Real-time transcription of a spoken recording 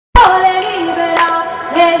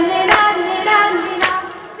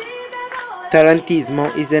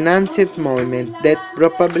Tarantismo is an ancient movement that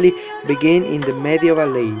probably began in the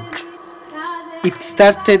medieval age. It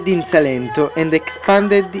started in Salento and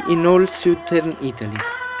expanded in all southern Italy.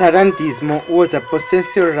 Tarantismo was a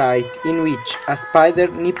possession rite in which a spider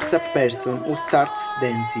nips a person who starts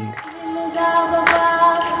dancing.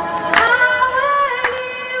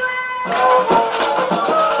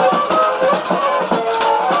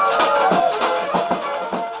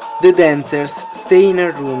 The dancers stay in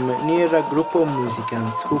a room near a group of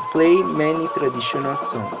musicians who play many traditional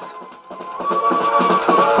songs.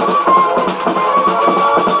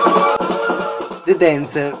 The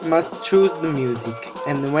dancer must choose the music,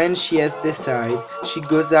 and when she has decided, she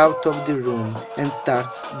goes out of the room and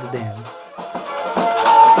starts the dance.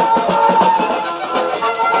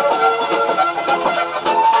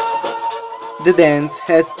 The dance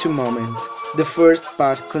has two moments. The first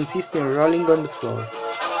part consists in rolling on the floor.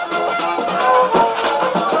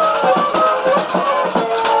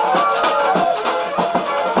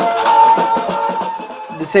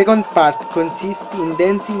 The second part consists in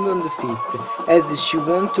dancing on the feet, as she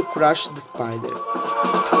wants to crush the spider.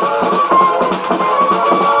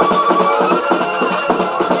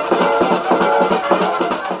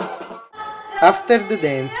 After the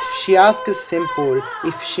dance, she asks St. Paul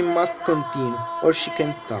if she must continue or she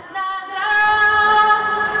can stop.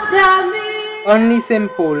 Only St.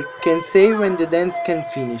 Paul can say when the dance can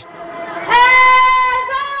finish.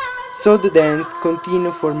 So the dance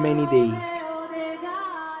continues for many days.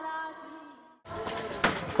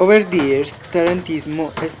 Over the years, Tarantismo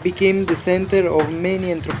has become the center of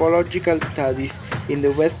many anthropological studies in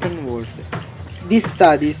the Western world. These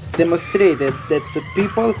studies demonstrated that the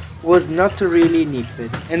people was not really nipped,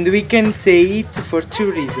 and we can say it for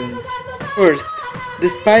two reasons. First, the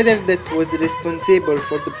spider that was responsible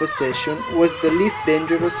for the possession was the least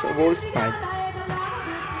dangerous of all spiders.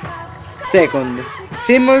 Second,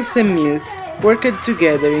 females and males worked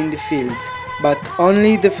together in the fields, but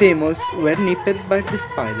only the females were nipped by the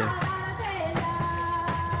spider.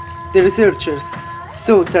 The researchers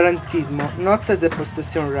saw Tarantismo not as a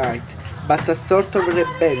possession rite, but a sort of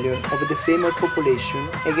rebellion of the female population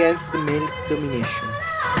against the male domination.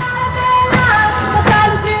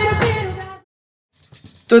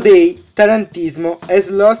 Today, Tarantismo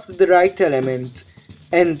has lost the right element,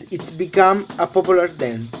 and it's become a popular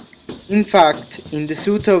dance. In fact, in the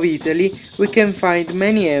south of Italy, we can find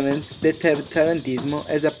many events that have Tarantismo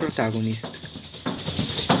as a protagonist.